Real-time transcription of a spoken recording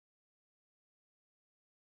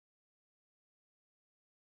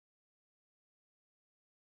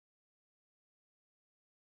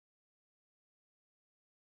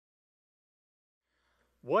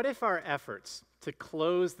What if our efforts to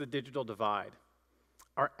close the digital divide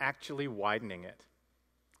are actually widening it?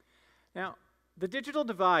 Now, the digital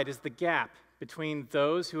divide is the gap between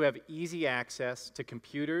those who have easy access to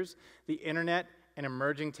computers, the internet, and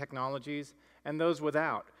emerging technologies, and those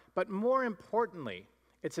without. But more importantly,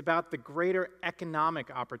 it's about the greater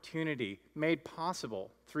economic opportunity made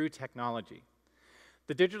possible through technology.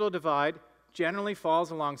 The digital divide generally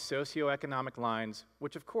falls along socioeconomic lines,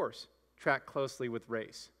 which of course track closely with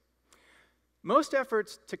race. Most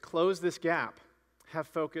efforts to close this gap have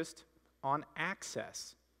focused on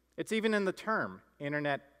access. It's even in the term,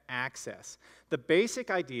 internet access. The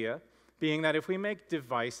basic idea being that if we make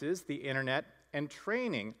devices, the internet, and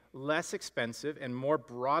training less expensive and more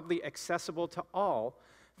broadly accessible to all,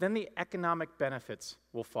 then the economic benefits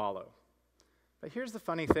will follow. But here's the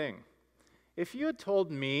funny thing. If you had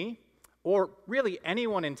told me, or really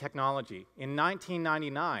anyone in technology in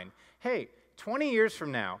 1999, hey, 20 years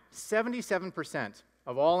from now, 77%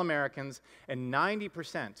 of all Americans and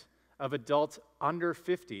 90% of adults under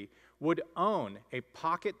 50 would own a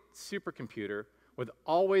pocket supercomputer with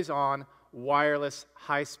always-on, wireless,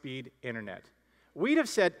 high-speed internet. We'd have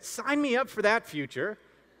said, sign me up for that future.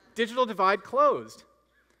 Digital divide closed.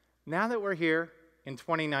 Now that we're here in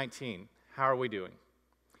 2019, how are we doing?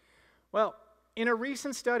 Well, in a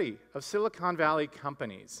recent study of Silicon Valley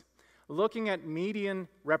companies, looking at median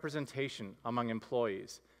representation among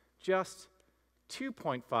employees, just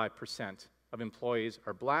 2.5% of employees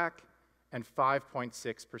are Black and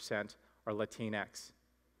 5.6% are Latinx.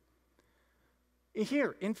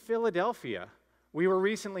 Here in Philadelphia, we were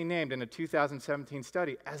recently named in a 2017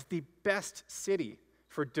 study as the best city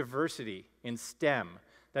for diversity in STEM,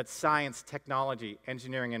 that's science, technology,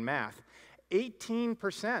 engineering, and math.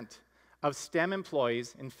 18% of STEM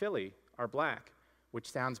employees in Philly are Black, which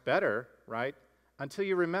sounds better, right? Until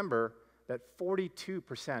you remember that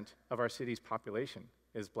 42% of our city's population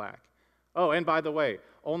is Black. Oh, and by the way,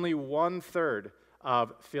 only 1/3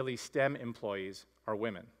 of Philly STEM employees are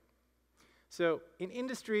women. So in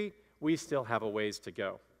industry, we still have a ways to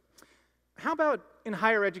go. How about in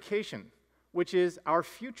higher education, which is our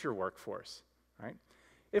future workforce, right?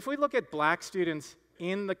 If we look at Black students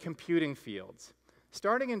in the computing fields,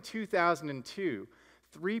 starting in 2002,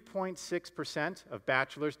 3.6% of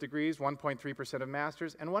bachelor's degrees, 1.3% of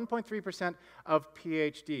master's, and 1.3% of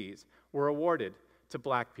PhDs were awarded to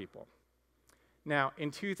Black people. Now, in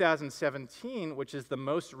 2017, which is the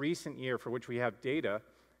most recent year for which we have data,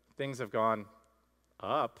 things have gone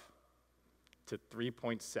up to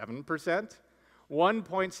 3.7%,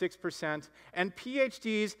 1.6%, and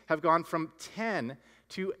PhDs have gone from 10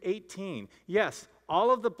 to 18. Yes,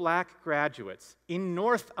 all of the Black graduates in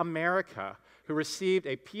North America who received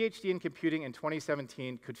a PhD in computing in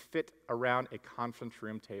 2017 could fit around a conference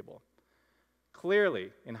room table.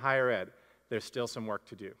 Clearly, in higher ed, there's still some work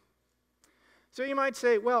to do. So you might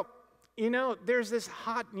say, well, you know, there's this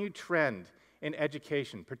hot new trend in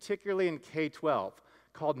education, particularly in K-12,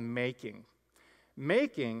 called making.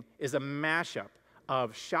 Making is a mashup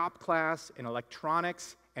of shop class and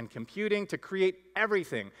electronics and computing to create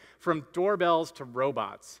everything from doorbells to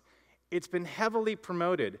robots. It's been heavily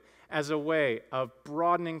promoted as a way of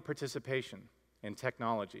broadening participation in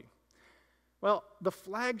technology. Well, the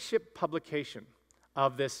flagship publication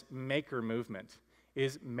of this maker movement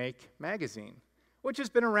is Make magazine, which has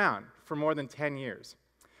been around for more than 10 years.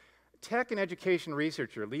 Tech and education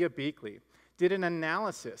researcher Leah Beakley did an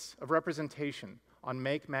analysis of representation on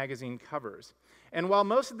Make magazine covers. And while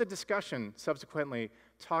most of the discussion subsequently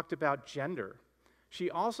talked about gender, she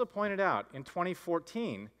also pointed out in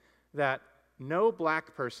 2014 that no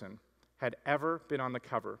Black person had ever been on the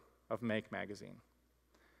cover of Make magazine.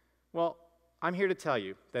 Well, I'm here to tell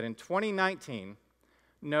you that in 2019,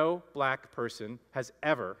 no Black person has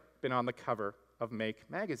ever been on the cover of Make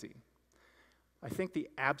magazine. I think the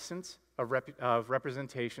absence of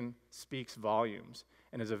representation speaks volumes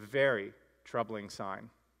and is a very troubling sign.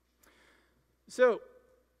 So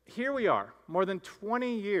here we are, more than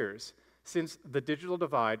 20 years since the digital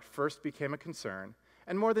divide first became a concern,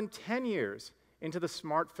 and more than 10 years into the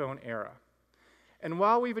smartphone era. And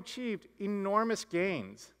while we've achieved enormous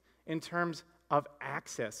gains in terms of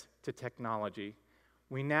access to technology,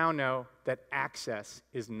 we now know that access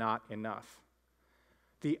is not enough.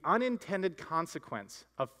 The unintended consequence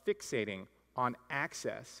of fixating on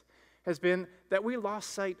access has been that we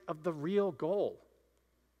lost sight of the real goal: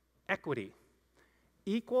 equity,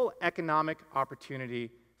 equal economic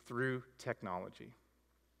opportunity through technology.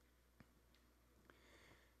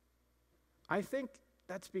 I think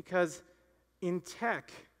that's because in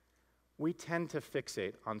tech, we tend to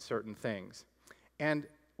fixate on certain things. And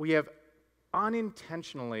we have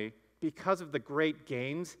unintentionally, because of the great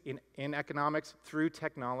gains in economics through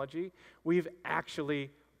technology, we've actually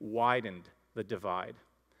widened the divide,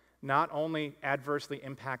 not only adversely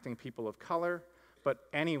impacting people of color, but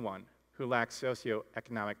anyone who lacks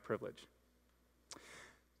socioeconomic privilege.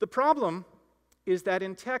 The problem is that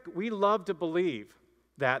in tech, we love to believe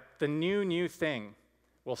that the new thing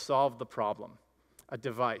will solve the problem: a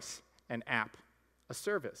device, an app, a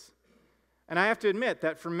service. And I have to admit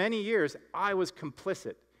that for many years, I was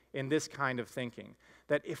complicit in this kind of thinking,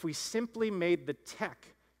 that if we simply made the tech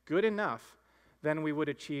good enough, then we would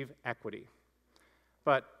achieve equity.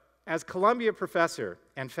 But as Columbia professor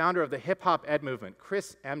and founder of the hip-hop ed movement,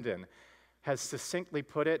 Chris Emdin, has succinctly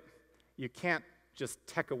put it, you can't just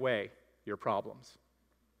tech away your problems.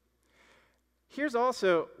 Here's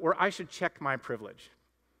also where I should check my privilege,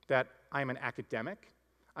 that I'm an academic,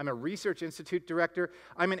 I'm a research institute director,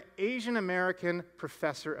 I'm an Asian American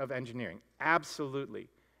professor of engineering. Absolutely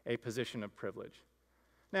a position of privilege.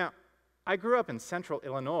 Now, I grew up in central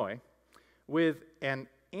Illinois with an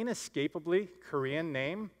inescapably Korean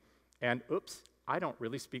name, and oops, I don't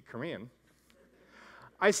really speak Korean.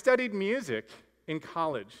 I studied music in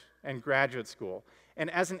college and graduate school, and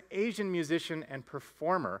as an Asian musician and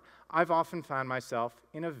performer, I've often found myself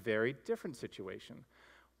in a very different situation.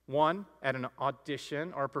 One, at an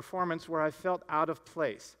audition or a performance where I felt out of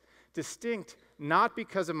place, distinct not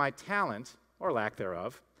because of my talent, or lack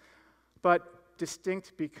thereof, but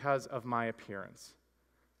distinct because of my appearance.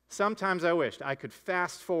 Sometimes I wished I could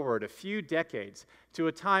fast forward a few decades to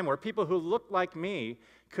a time where people who looked like me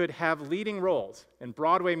could have leading roles in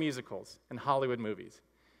Broadway musicals and Hollywood movies.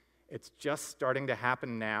 It's just starting to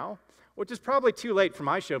happen now, which is probably too late for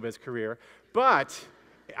my showbiz career, but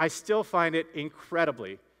I still find it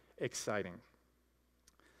incredibly exciting.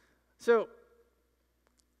 So,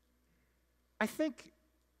 I think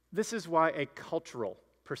this is why a cultural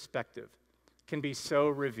perspective can be so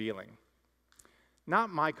revealing.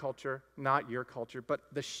 Not my culture, not your culture, but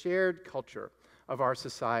the shared culture of our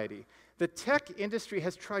society. The tech industry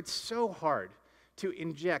has tried so hard to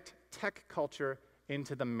inject tech culture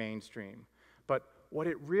into the mainstream, but what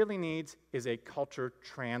it really needs is a culture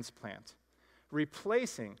transplant,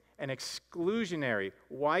 replacing an exclusionary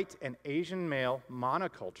white and Asian male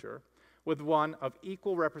monoculture with one of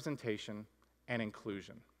equal representation and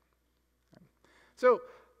inclusion. So,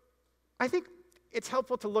 I think it's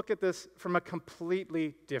helpful to look at this from a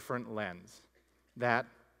completely different lens, that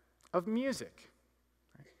of music.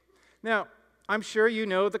 Now, I'm sure you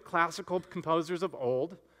know the classical composers of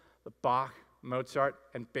old, the Bach, Mozart,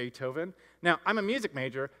 and Beethoven. Now, I'm a music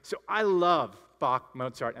major, so I love Bach,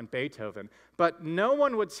 Mozart, and Beethoven, but no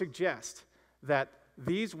one would suggest that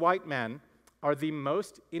these white men are the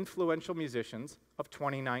most influential musicians of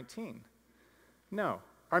 2019. No,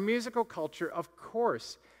 our musical culture, of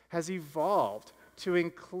course, has evolved to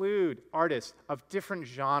include artists of different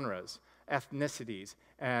genres, ethnicities,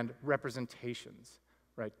 and representations,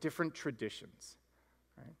 right? Different traditions,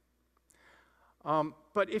 right?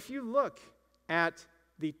 But if you look at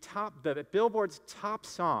the Billboard's top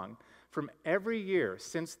song from every year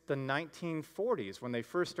since the 1940s, when they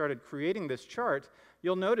first started creating this chart,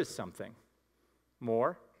 you'll notice something.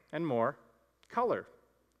 More and more color,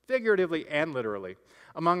 figuratively and literally,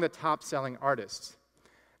 among the top-selling artists.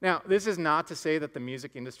 Now, this is not to say that the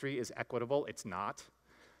music industry is equitable, it's not,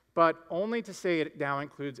 but only to say it now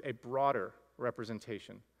includes a broader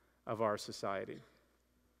representation of our society.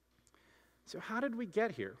 So how did we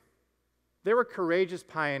get here? There were courageous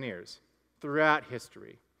pioneers throughout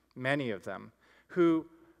history, many of them, who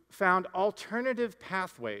found alternative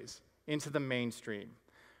pathways into the mainstream,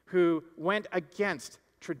 who went against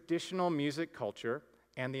traditional music culture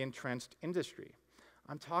and the entrenched industry.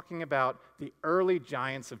 I'm talking about the early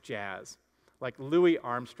giants of jazz, like Louis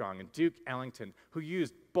Armstrong and Duke Ellington, who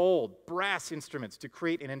used bold brass instruments to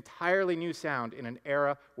create an entirely new sound in an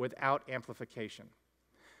era without amplification.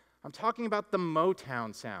 I'm talking about the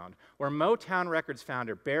Motown sound, where Motown Records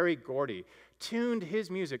founder Berry Gordy tuned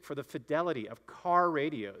his music for the fidelity of car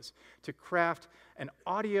radios to craft an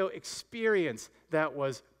audio experience that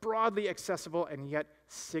was broadly accessible and yet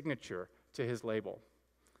signature to his label.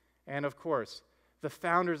 And of course, the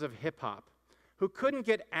founders of hip-hop, who couldn't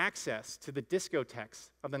get access to the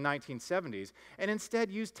discotheques of the 1970s and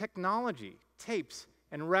instead used technology, tapes,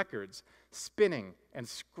 and records, spinning and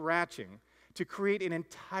scratching to create an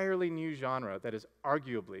entirely new genre that is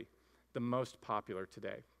arguably the most popular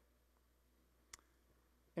today.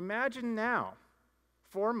 Imagine now,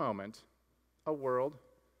 for a moment, a world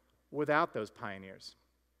without those pioneers.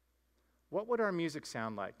 What would our music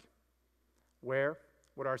sound like? Where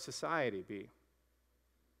would our society be?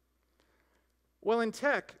 Well, in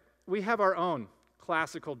tech, we have our own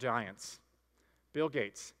classical giants, Bill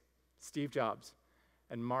Gates, Steve Jobs,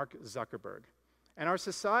 and Mark Zuckerberg. And our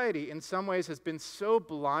society, in some ways, has been so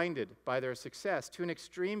blinded by their success to an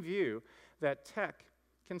extreme view that tech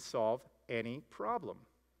can solve any problem.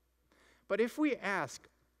 But if we ask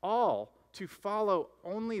all to follow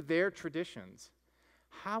only their traditions,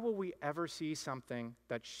 how will we ever see something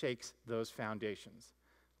that shakes those foundations,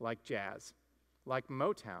 like jazz, like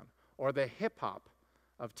Motown, or the hip-hop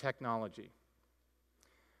of technology?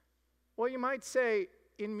 Well, you might say,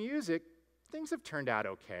 in music, things have turned out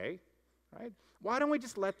okay, right? Why don't we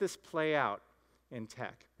just let this play out in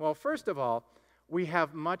tech? Well, first of all, we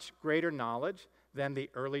have much greater knowledge than the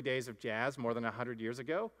early days of jazz more than 100 years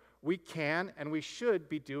ago. We can and we should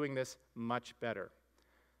be doing this much better.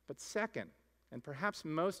 But second, and perhaps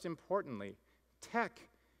most importantly, tech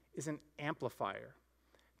is an amplifier.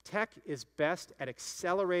 Tech is best at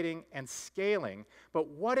accelerating and scaling, but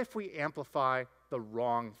what if we amplify the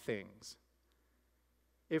wrong things?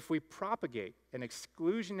 If we propagate an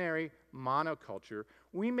exclusionary monoculture,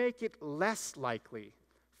 we make it less likely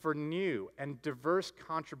for new and diverse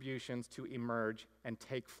contributions to emerge and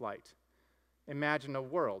take flight. Imagine a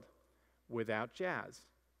world without jazz,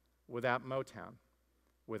 without Motown,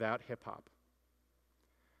 without hip-hop.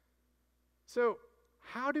 So,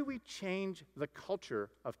 how do we change the culture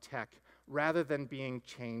of tech rather than being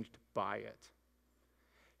changed by it?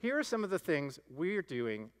 Here are some of the things we're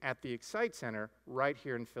doing at the Excite Center right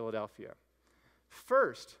here in Philadelphia.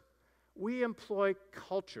 First, we employ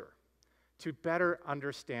culture to better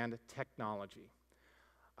understand technology.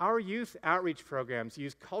 Our youth outreach programs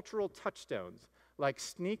use cultural touchstones like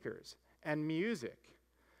sneakers and music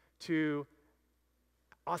to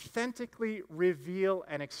authentically reveal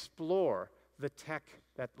and explore the tech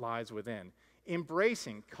that lies within,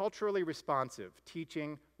 embracing culturally responsive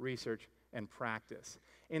teaching, research, and practice.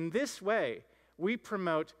 In this way, we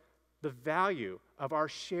promote the value of our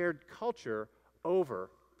shared culture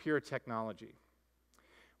over pure technology.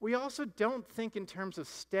 We also don't think in terms of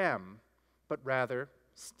STEM, but rather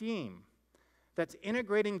STEAM. That's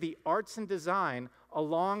integrating the arts and design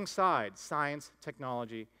alongside science,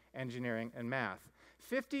 technology, engineering, and math.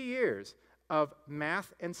 50 years of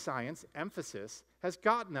math and science emphasis has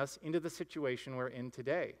gotten us into the situation we're in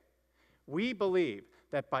today. We believe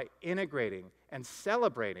that by integrating and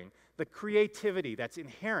celebrating the creativity that's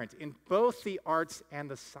inherent in both the arts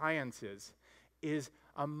and the sciences is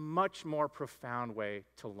a much more profound way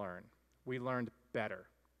to learn. We learned better.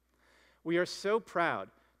 We are so proud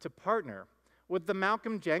to partner with the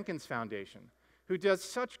Malcolm Jenkins Foundation, who does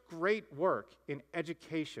such great work in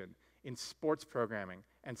education, in sports programming,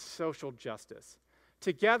 and social justice.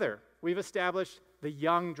 Together, we've established the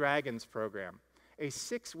Young Dragons program, a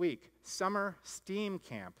 6-week summer STEAM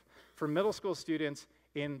camp for middle school students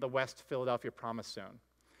in the West Philadelphia Promise Zone.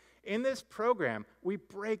 In this program, we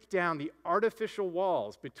break down the artificial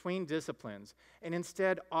walls between disciplines and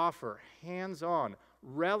instead offer hands-on,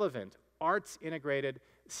 relevant, arts-integrated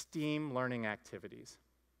STEAM learning activities.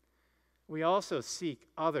 We also seek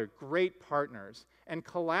other great partners and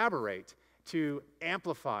collaborate to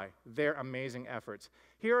amplify their amazing efforts.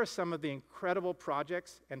 Here are some of the incredible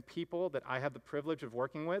projects and people that I have the privilege of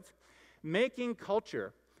working with. Making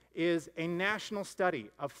Culture is a national study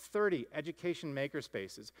of 30 education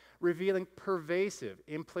makerspaces, revealing pervasive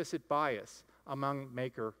implicit bias among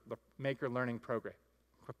maker learning programs.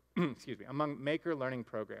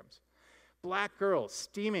 Black Girls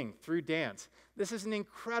Steaming Through Dance. This is an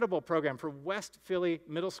incredible program for West Philly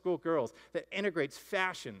middle school girls that integrates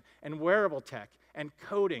fashion and wearable tech and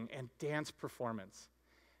coding and dance performance.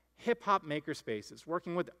 Hip-hop makerspaces,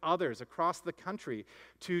 working with others across the country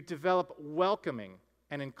to develop welcoming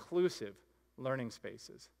and inclusive learning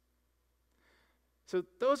spaces. So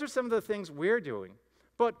those are some of the things we're doing.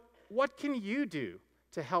 But what can you do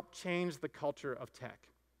to help change the culture of tech?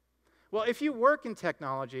 Well, if you work in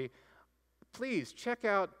technology, please check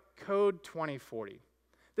out Code 2040.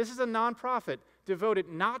 This is a nonprofit devoted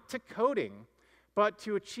not to coding, but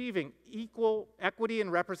to achieving equal equity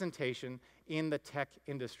and representation in the tech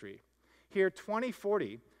industry. Here,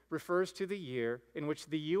 2040 refers to the year in which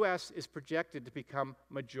the U.S. is projected to become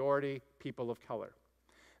majority people of color.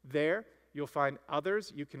 There, you'll find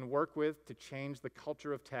others you can work with to change the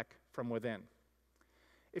culture of tech from within.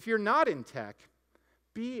 If you're not in tech,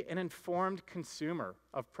 be an informed consumer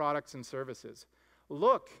of products and services.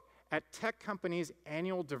 Look at tech companies'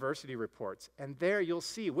 annual diversity reports, and there you'll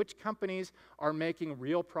see which companies are making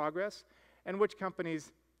real progress and which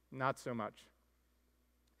companies not so much.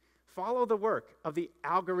 Follow the work of the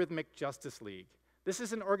Algorithmic Justice League. This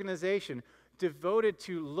is an organization devoted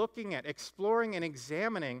to looking at, exploring, and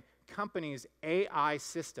examining companies' AI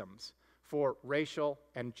systems for racial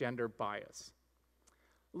and gender bias.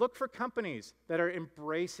 Look for companies that are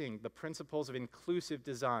embracing the principles of inclusive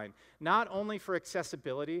design, not only for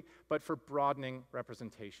accessibility, but for broadening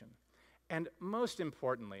representation. And most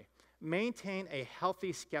importantly, maintain a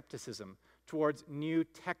healthy skepticism towards new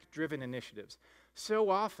tech-driven initiatives.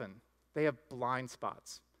 So often, they have blind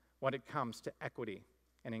spots when it comes to equity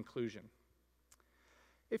and inclusion.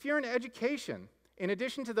 If you're in education, in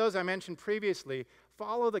addition to those I mentioned previously,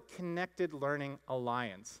 follow the Connected Learning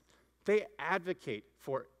Alliance. They advocate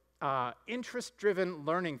for interest-driven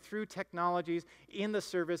learning through technologies in the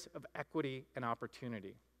service of equity and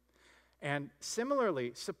opportunity. And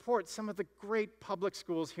similarly, support some of the great public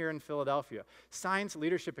schools here in Philadelphia, Science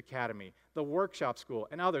Leadership Academy, the Workshop School,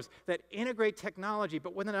 and others that integrate technology,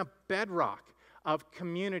 but within a bedrock of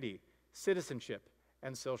community, citizenship,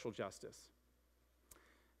 and social justice.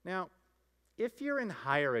 Now, if you're in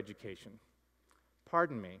higher education,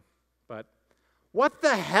 pardon me, but what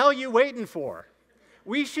the hell are you waiting for?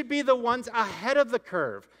 We should be the ones ahead of the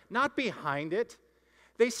curve, not behind it.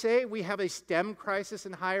 They say we have a STEM crisis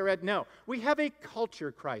in higher ed. No, we have a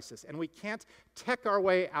culture crisis, and we can't tech our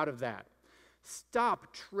way out of that.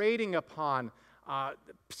 Stop trading upon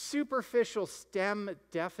superficial STEM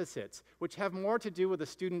deficits, which have more to do with the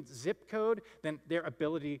student's zip code than their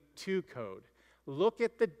ability to code. Look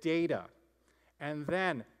at the data, and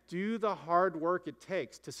then do the hard work it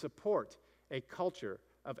takes to support a culture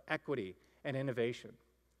of equity and innovation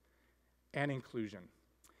and inclusion.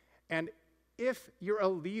 And if you're a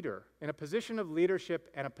leader in a position of leadership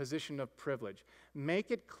and a position of privilege,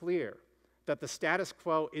 make it clear that the status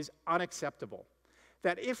quo is unacceptable.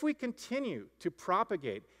 That if we continue to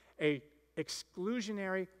propagate a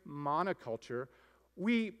exclusionary monoculture,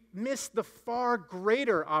 we miss the far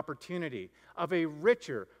greater opportunity of a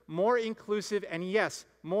richer, more inclusive, and yes,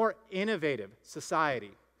 more innovative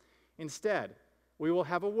society. Instead, we will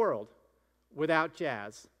have a world without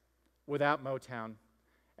jazz, without Motown,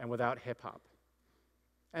 and without hip-hop.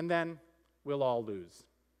 And then we'll all lose.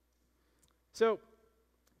 So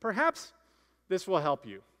perhaps this will help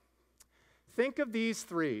you. Think of these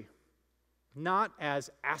three not as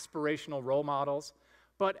aspirational role models,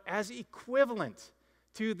 but as equivalent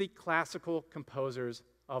to the classical composers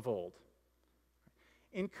of old.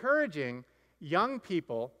 Encouraging young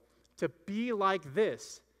people to be like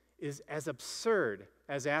this is as absurd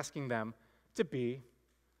as asking them to be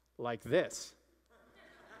like this.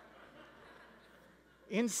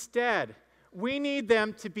 Instead, we need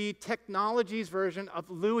them to be technology's version of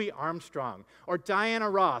Louis Armstrong, or Diana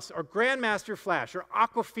Ross, or Grandmaster Flash, or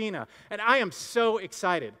Aquafina, and I am so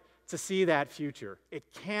excited to see that future. It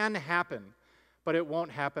can happen, but it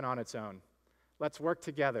won't happen on its own. Let's work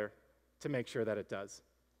together to make sure that it does.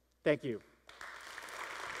 Thank you.